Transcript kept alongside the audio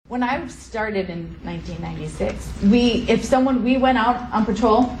When I started in 1996, we went out on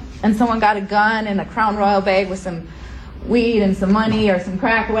patrol and someone got a gun and a Crown Royal bag with some weed and some money or some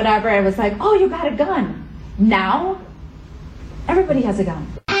crack or whatever, it was like, oh, you got a gun. Now, everybody has a gun.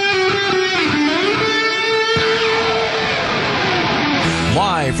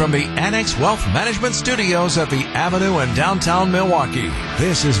 Live from the Annex Wealth Management Studios at the Avenue in downtown Milwaukee,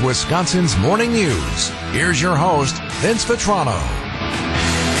 this is Wisconsin's Morning News. Here's your host, Vince Vitrano.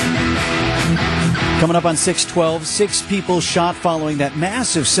 Coming up on 6:12, 6 people shot following that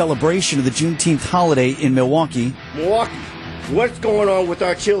massive celebration of the Juneteenth holiday in Milwaukee. Milwaukee, what's going on with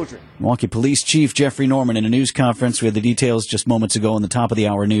our children? Milwaukee Police Chief Jeffrey Norman in a news conference. We had the details just moments ago in the top of the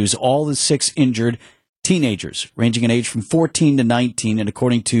hour news. All the 6 injured teenagers, ranging in age from 14 to 19, and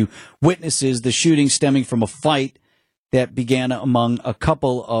according to witnesses, the shooting stemming from a fight that began among a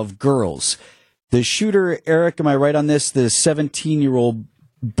couple of girls. The shooter, Eric, am I right on this? The 17-year-old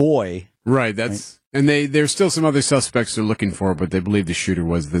boy. Right, that's... Right? And there's still some other suspects they're looking for, but they believe the shooter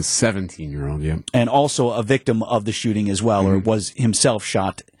was the 17-year-old, yeah. And also a victim of the shooting as well, or was himself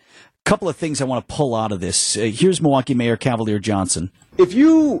shot. A couple of things I want to pull out of this. Here's Milwaukee Mayor Cavalier Johnson. If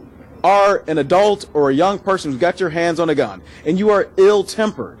you are an adult or a young person who's got your hands on a gun and you are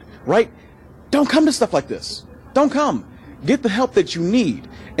ill-tempered, right? Don't come to stuff like this. Don't come. Get the help that you need.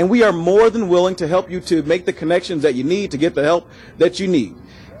 And we are more than willing to help you to make the connections that you need to get the help that you need.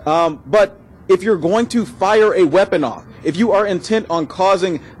 But if you're going to fire a weapon off, if you are intent on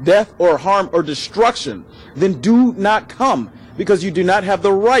causing death or harm or destruction, then do not come, because you do not have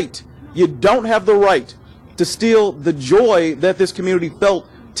the right. You don't have the right to steal the joy that this community felt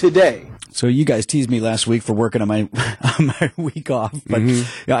today. So you guys teased me last week for working on my week off, but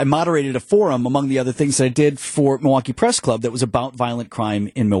I moderated a forum, among the other things that I did, for Milwaukee Press Club that was about violent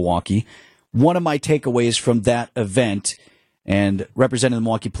crime in Milwaukee. One of my takeaways from that event, and representing the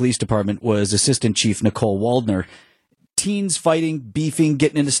Milwaukee Police Department, was Assistant Chief Nicole Waldner. Teens fighting, beefing,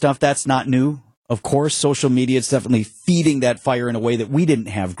 getting into stuff, that's not new. Of course, social media is definitely feeding that fire in a way that we didn't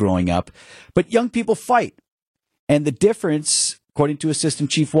have growing up. But young people fight. And the difference, according to Assistant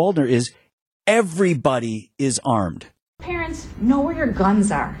Chief Waldner, is everybody is armed. Parents, know where your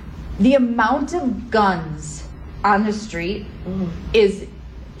guns are. The amount of guns on the street is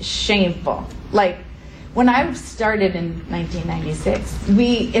shameful. Like, when I started in 1996,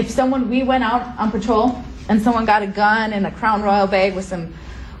 we went out on patrol and someone got a gun and a Crown Royal bag with some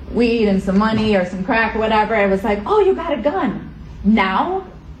weed and some money or some crack or whatever, it was like, oh, you got a gun. Now,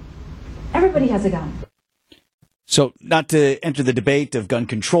 everybody has a gun. So, not to enter the debate of gun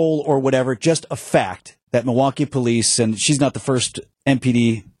control or whatever, just a fact that Milwaukee Police, and she's not the first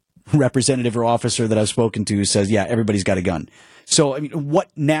MPD representative or officer that I've spoken to who says, yeah, everybody's got a gun. So, I mean, what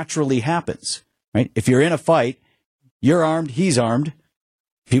naturally happens, right? If you're in a fight, you're armed, he's armed,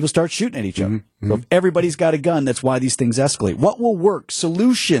 people start shooting at each other. So if everybody's got a gun, that's why these things escalate. What will work?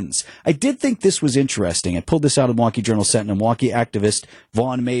 Solutions. I did think this was interesting. I pulled this out of Milwaukee Journal-Sentinel. Milwaukee activist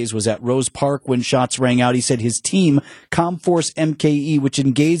Vaughn Mays was at Rose Park when shots rang out. He said his team, ComForce MKE, which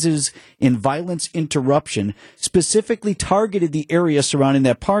engages in violence interruption, specifically targeted the area surrounding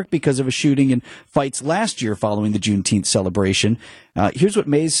that park because of a shooting and fights last year following the Juneteenth celebration. Here's what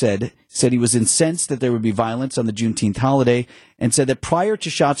Mays said. Said he was incensed that there would be violence on the Juneteenth holiday, and said that prior to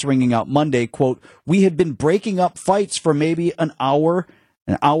shots ringing out Monday, quote, we had been breaking up fights for maybe an hour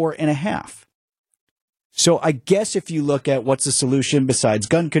and a half. So I guess if you look at what's the solution besides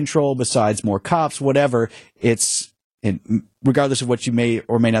gun control, besides more cops, whatever, it's, regardless of what you may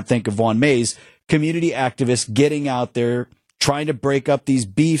or may not think of Vaughn Mays, community activists getting out there, trying to break up these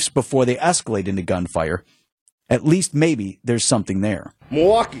beefs before they escalate into gunfire. At least maybe there's something there.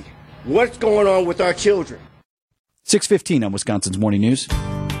 Milwaukee, what's going on with our children? 6:15 on Wisconsin's Morning News.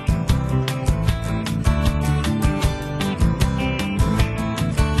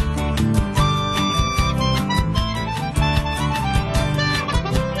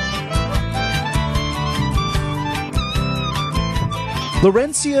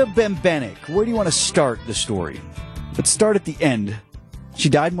 Laurencia Bembenek, where do you want to start the story? Let's start at the end. She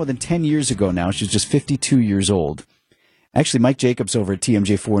died more than 10 years ago now. She's just 52 years old. Actually, Mike Jacobs over at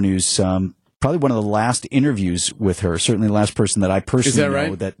TMJ4 News, probably one of the last interviews with her, certainly the last person that I personally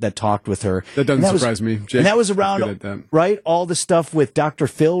know that talked with her. That doesn't surprise me. And that was around, right, all the stuff with Dr.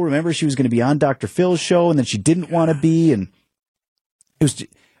 Phil. Remember, she was going to be on Dr. Phil's show, and then she didn't want to be, and it was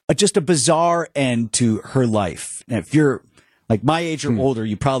just a bizarre end to her life. And if you're like my age or older,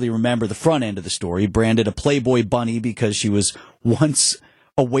 you probably remember the front end of the story. Branded a Playboy bunny because she was once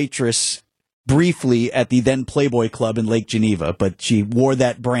a waitress briefly at the then Playboy Club in Lake Geneva, but she wore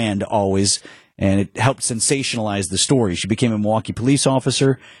that brand always, and it helped sensationalize the story. She became a Milwaukee police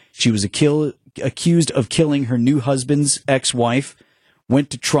officer. She was accused of killing her new husband's ex-wife, went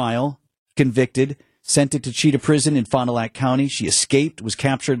to trial, convicted, sent it to Cheetah Prison in Fond du Lac County. She escaped, was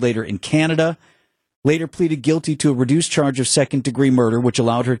captured later in Canada, later pleaded guilty to a reduced charge of second-degree murder, which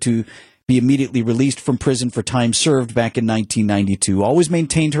allowed her to be immediately released from prison for time served back in 1992. Always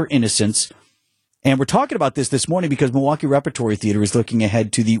maintained her innocence. And we're talking about this morning because Milwaukee Repertory Theater is looking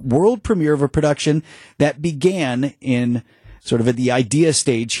ahead to the world premiere of a production that began in sort of at the idea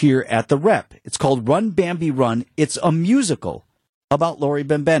stage here at the Rep. It's called Run Bambi Run. It's a musical about Lori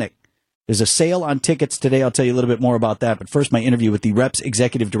Bembenek. There's a sale on tickets today. I'll tell you a little bit more about that. But first, my interview with the Rep's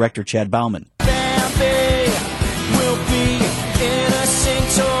executive director, Chad Bauman. Bambi will be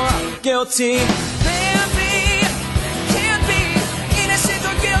innocent or guilty. Bambi can be innocent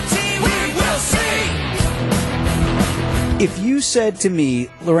or guilty. We will see. If you said to me,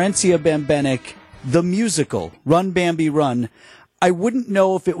 Laurencia Bembenek, the musical, Run Bambi Run, I wouldn't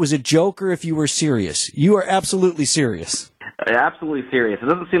know if it was a joke or if you were serious. You are absolutely serious. Absolutely serious. It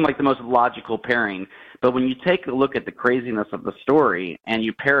doesn't seem like the most logical pairing, but when you take a look at the craziness of the story and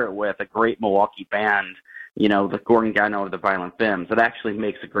you pair it with a great Milwaukee band, you know, the Gordon Gano of the Violent Femmes, it actually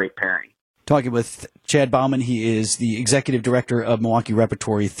makes a great pairing. Talking with Chad Bauman. He is the executive director of Milwaukee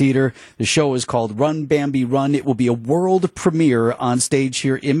Repertory Theater. The show is called Run Bambi Run. It will be a world premiere on stage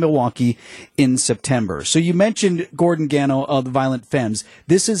here in Milwaukee in September. So you mentioned Gordon Gano of the Violent Femmes.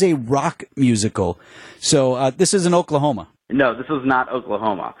 This is a rock musical. So this is in Oklahoma. No, this is not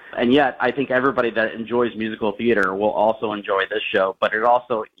Oklahoma. And yet, I think everybody that enjoys musical theater will also enjoy this show, but it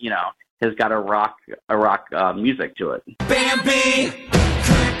also, you know, has got a rock music to it. Bambi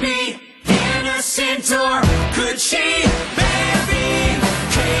could be innocent or could she? Bambi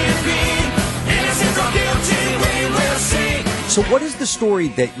can be innocent or guilty. We will see. So what is the story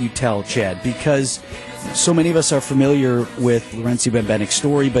that you tell, Chad? Because so many of us are familiar with Laurencia Bembenek's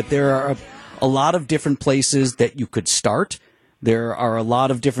story, but there are a lot of different places that you could start. There are a lot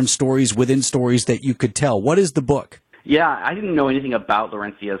of different stories within stories that you could tell. What is the book? Yeah, I didn't know anything about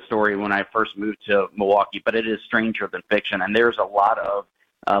Laurencia's story when I first moved to Milwaukee, but it is stranger than fiction, and there's a lot of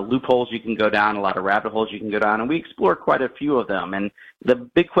loopholes you can go down, a lot of rabbit holes you can go down, and we explore quite a few of them. And the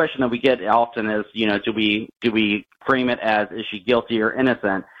big question that we get often is, you know, do we frame it as, is she guilty or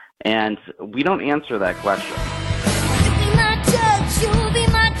innocent? And we don't answer that question. You be my judge, you'll be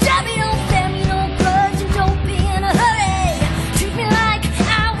my judge. Don't bear me no grudge and don't be in a hurry. Treat me like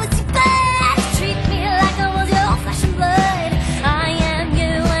I was your blood. Treat me like I was your flesh and blood. I am you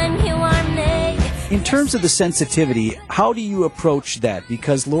and you are me. In terms of the sensitivity, how do you approach that?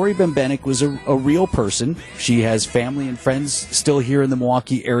 Because Lori Bembenek was a real person. She has family and friends still here in the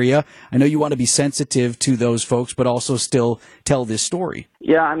Milwaukee area. I know you want to be sensitive to those folks, but also still tell this story.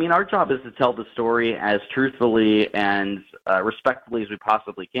 Yeah, I mean, our job is to tell the story as truthfully and respectfully as we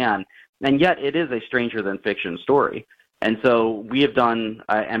possibly can, and yet it is a stranger than fiction story. And so we have done,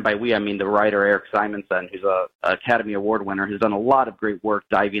 and by we I mean the writer Eric Simonson, who's a Academy Award winner, who's done a lot of great work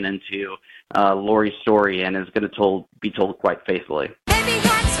diving into Lori's story and is going to be told quite faithfully. Baby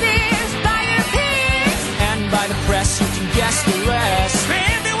got spears by your peers. And by the press, you can guess the rest.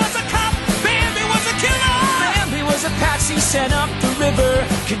 Bambi was a cop. Bambi was a killer. Bambi was a patsy sent up the river.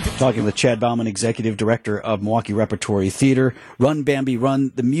 Talking with Chad Bauman, executive director of Milwaukee Repertory Theater. Run Bambi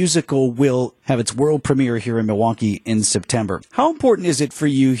Run, the musical, will have its world premiere here in Milwaukee in September. How important is it for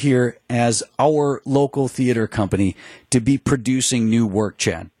you here as our local theater company to be producing new work,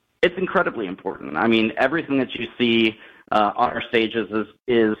 Chad? It's incredibly important. I mean, everything that you see on our stages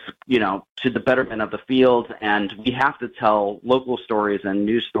is, you know, to the betterment of the field, and we have to tell local stories and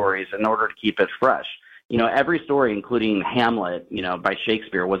news stories in order to keep it fresh. You know, every story, including Hamlet, you know, by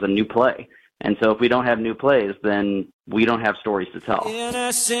Shakespeare, was a new play. And so if we don't have new plays, then we don't have stories to tell.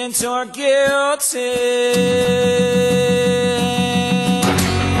 Innocent or guilty.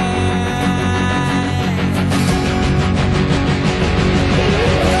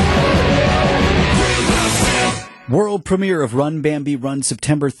 World premiere of Run Bambi Run,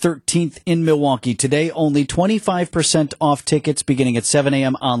 September 13th in Milwaukee. Today, only 25% off tickets beginning at 7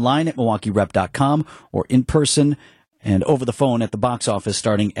 a.m. online at MilwaukeeRep.com or in person and over the phone at the box office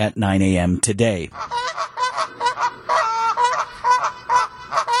starting at 9 a.m. today.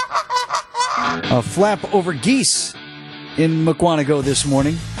 A flap over geese in Mukwonago this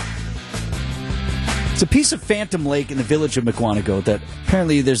morning. It's a piece of Phantom Lake in the village of Mukwonago that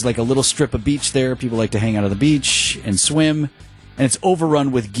apparently there's like a little strip of beach there. People like to hang out on the beach and swim, and it's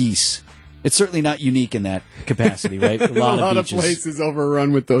overrun with geese. It's certainly not unique in that capacity, right? A lot of places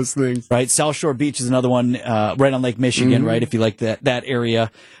overrun with those things. Right. South Shore Beach is another one right on Lake Michigan, right, if you like that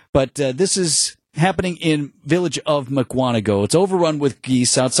area. But this is happening in village of McWanago. It's overrun with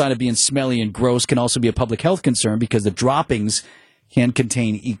geese. Outside of being smelly and gross, can also be a public health concern because the droppings can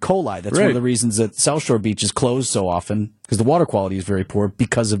contain E. coli. That's one of the reasons that South Shore Beach is closed so often, because the water quality is very poor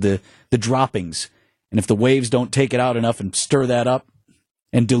because of the droppings. And if the waves don't take it out enough and stir that up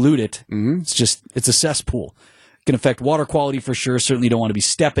and dilute it, it's a cesspool. It can affect water quality for sure. Certainly don't want to be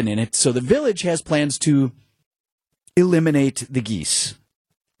stepping in it. So the village has plans to eliminate the geese.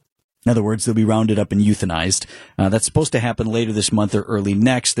 In other words, they'll be rounded up and euthanized. That's supposed to happen later this month or early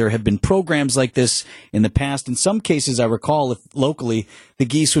next. There have been programs like this in the past. In some cases, I recall, if locally, the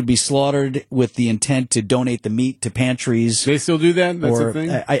geese would be slaughtered with the intent to donate the meat to pantries. They still do that? That's a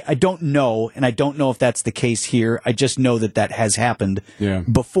thing? I don't know, and I don't know if that's the case here. I just know that has happened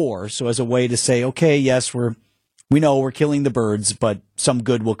before. So as a way to say, okay, yes, we know we're killing the birds, but some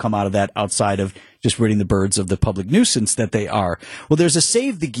good will come out of that outside of just ridding the birds of the public nuisance that they are. Well, there's a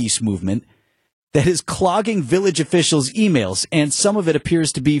Save the Geese movement that is clogging village officials' emails, and some of it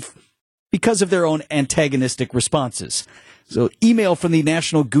appears to be because of their own antagonistic responses. So, email from the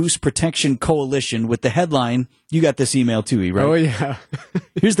National Goose Protection Coalition with the headline, you got this email too, E, right? Oh, yeah.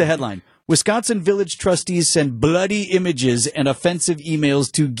 Here's the headline. Wisconsin village trustees send bloody images and offensive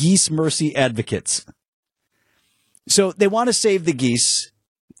emails to geese mercy advocates. So they want to save the geese.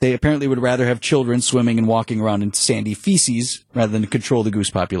 They apparently would rather have children swimming and walking around in sandy feces rather than control the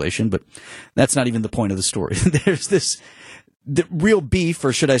goose population, but that's not even the point of the story. There's the real beef,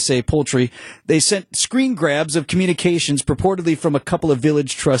 or should I say poultry. They sent screen grabs of communications purportedly from a couple of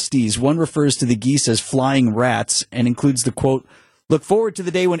village trustees. One refers to the geese as flying rats and includes the quote, "Look forward to the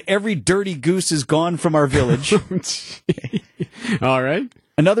day when every dirty goose is gone from our village." All right.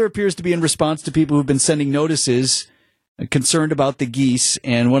 Another appears to be in response to people who've been sending notices concerned about the geese,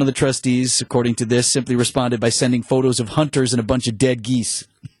 and one of the trustees, according to this, simply responded by sending photos of hunters and a bunch of dead geese.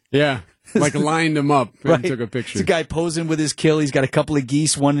 Yeah, like lined them up and Right. took a picture. It's a guy posing with his kill. He's got a couple of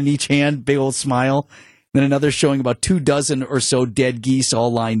geese, one in each hand, big old smile. Then another showing about 24 or so dead geese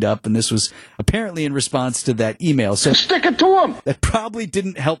all lined up, and this was apparently in response to that email. So Stick it to him! that probably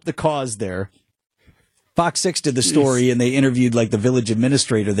didn't help the cause there. Fox 6 did the story, and they interviewed like the village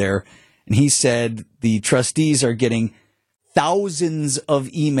administrator there, and he said the trustees are getting thousands of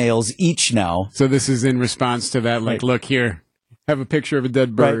emails each now. So this is in response to that, like, look here, have a picture of a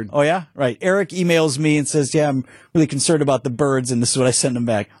dead bird. Right. Oh, yeah? Right. Eric emails me and says, yeah, I'm really concerned about the birds, and this is what I send him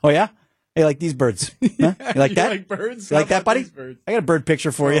back. Oh, yeah? Hey, like these birds. Huh? You like that? You like birds? You like How that, about buddy? these birds? I got a bird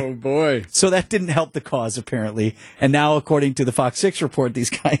picture for you. Oh, boy. So that didn't help the cause, apparently. And now, according to the Fox 6 report, these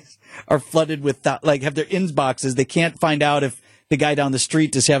guys are flooded with, have their inboxes. They can't find out if the guy down the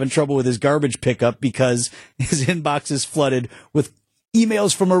street is having trouble with his garbage pickup because his inbox is flooded with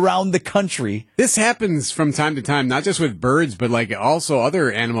emails from around the country. This happens from time to time, not just with birds, but like also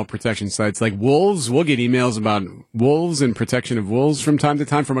other animal protection sites, like wolves. We'll get emails about wolves and protection of wolves from time to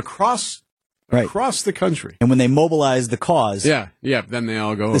time from across the country. And when they mobilize the cause, then they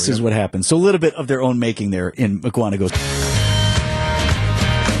all go. This is what happens. So a little bit of their own making there in McWanago.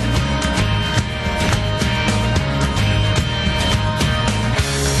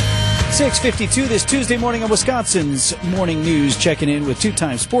 6:52 this Tuesday morning on Wisconsin's Morning News, checking in with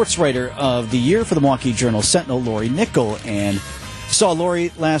two-time sports writer of the year for the Milwaukee Journal-Sentinel, Lori Nickel. And saw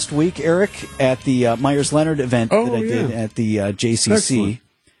Lori last week, Eric, at the Myers-Leonard event that I did at the JCC. Excellent.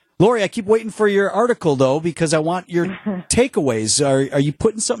 Lori, I keep waiting for your article, though, because I want your takeaways. Are you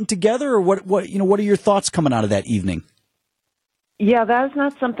putting something together, or what are your thoughts coming out of that evening? Yeah, that is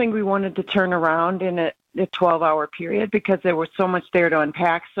not something we wanted to turn around in a 12-hour period because there was so much there to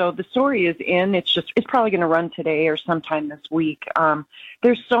unpack. So the story is in. It's probably going to run today or sometime this week.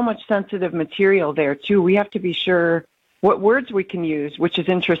 There's so much sensitive material there, too. We have to be sure what words we can use, which is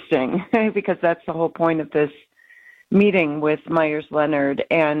interesting because that's the whole point of this meeting with Myers-Leonard.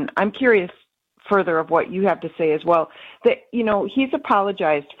 And I'm curious further of what you have to say as well. That, he's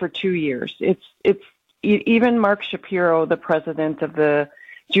apologized for 2 years. It's even Mark Shapiro, the president of the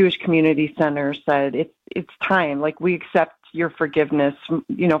Jewish Community Center, said it's time. Like, we accept your forgiveness.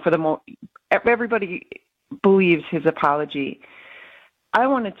 Everybody believes his apology. I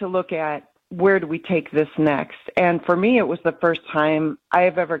wanted to look at where do we take this next, and for me, it was the first time I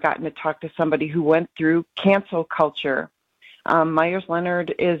have ever gotten to talk to somebody who went through cancel culture.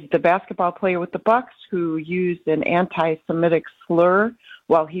 Myers-Leonard is the basketball player with the Bucks who used an anti-Semitic slur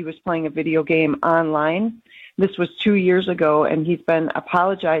while he was playing a video game online. This was 2 years ago, and he's been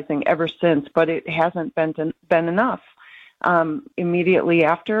apologizing ever since, but it hasn't been enough. Immediately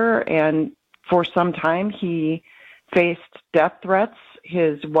after, and for some time, he faced death threats.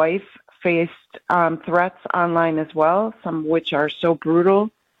 His wife faced threats online as well, some of which are so brutal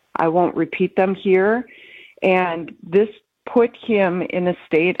I won't repeat them here. And this put him in a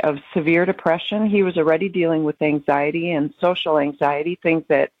state of severe depression. He was already dealing with anxiety and social anxiety, things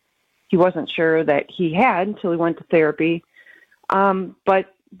that he wasn't sure that he had until he went to therapy.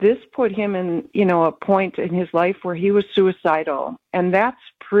 But this put him in, a point in his life where he was suicidal. And that's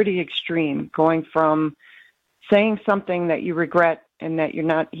pretty extreme, going from saying something that you regret and that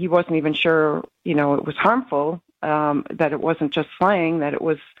he wasn't even sure, it was harmful, that it wasn't just slang, that it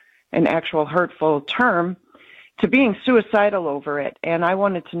was an actual hurtful term, to being suicidal over it. And I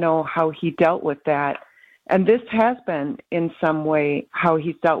wanted to know how he dealt with that. And this has been, in some way, how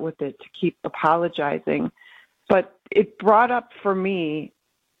he's dealt with it, to keep apologizing. But it brought up for me,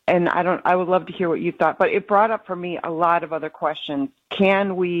 and I would love to hear what you thought, but it brought up for me a lot of other questions.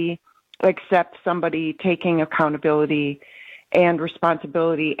 Can we accept somebody taking accountability and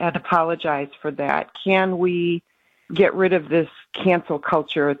responsibility and apologize for that? Can we get rid of this cancel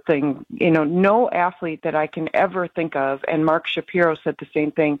culture thing? No athlete that I can ever think of, and Mark Shapiro said the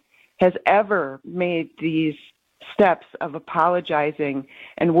same thing, has ever made these steps of apologizing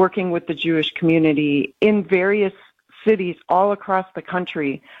and working with the Jewish community in various cities all across the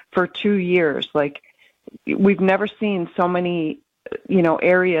country for 2 years. Like, we've never seen so many,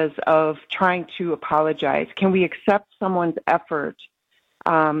 areas of trying to apologize. Can we accept someone's effort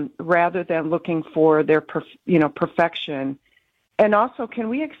rather than looking for their, perfection? And also, can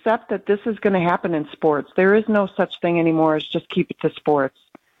we accept that this is going to happen in sports? There is no such thing anymore as just keep it to sports.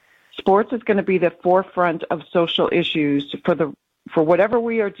 Sports is going to be the forefront of social issues for whatever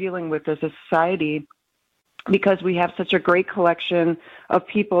we are dealing with as a society, because we have such a great collection of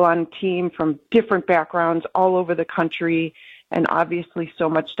people on team from different backgrounds all over the country, and obviously so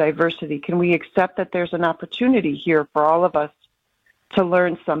much diversity. Can we accept that there's an opportunity here for all of us to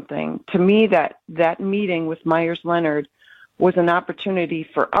learn something? To me, that meeting with Myers-Leonard was an opportunity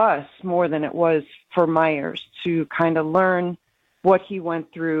for us more than it was for Myers to kind of learn what he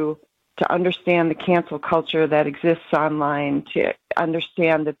went through, to understand the cancel culture that exists online, to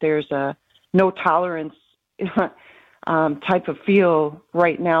understand that there's a no tolerance type of feel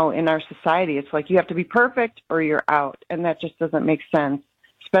right now in our society. It's like you have to be perfect or you're out, and that just doesn't make sense,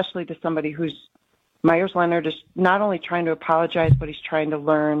 especially to somebody who's Myers-Leonard is not only trying to apologize, but he's trying to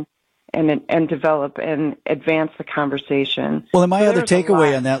learn and develop and advance the conversation. Well, and my other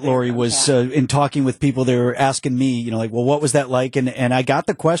takeaway on that, Lori, was in talking with people, they were asking me, well, what was that like? And I got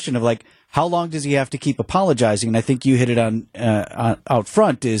the question of how long does he have to keep apologizing? And I think you hit it on out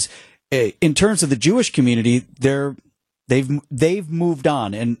front is, in terms of the Jewish community, they've moved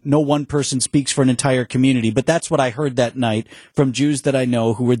on, and no one person speaks for an entire community. But that's what I heard that night from Jews that I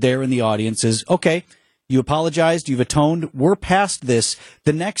know who were there in the audience is, okay, you apologized, you've atoned, we're past this.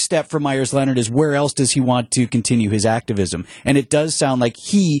 The next step for Myers-Leonard is where else does he want to continue his activism? And it does sound like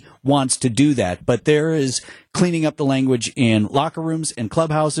he wants to do that, but there is cleaning up the language in locker rooms and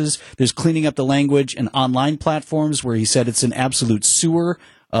clubhouses. There's cleaning up the language in online platforms where he said it's an absolute sewer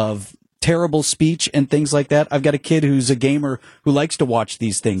of terrible speech and things like that. I've got a kid who's a gamer who likes to watch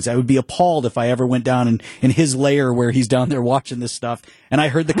these things. I would be appalled if I ever went down in his lair where he's down there watching this stuff, and I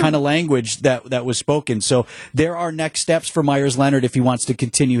heard the kind of language that was spoken. So there are next steps for Myers-Leonard if he wants to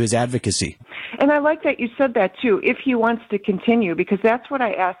continue his advocacy. And I like that you said that, too, if he wants to continue, because that's what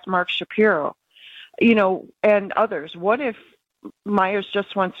I asked Mark Shapiro, and others. What if Myers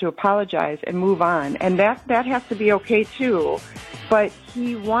just wants to apologize and move on? And that has to be okay, too. But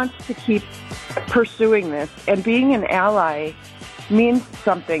he wants to keep pursuing this, and being an ally means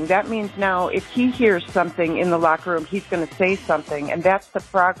something. That means now if he hears something in the locker room, he's going to say something, and that's the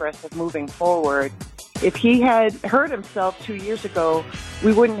progress of moving forward. If he had hurt himself 2 years ago,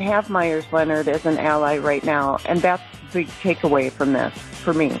 we wouldn't have Myers-Leonard as an ally right now, and that's the big takeaway from this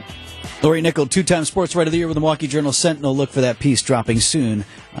for me. Lori Nickel, two-time Sports Writer of the Year with the Milwaukee Journal-Sentinel. Look for that piece dropping soon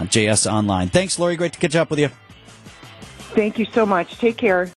on JS Online. Thanks, Lori. Great to catch up with you. Thank you so much. Take care.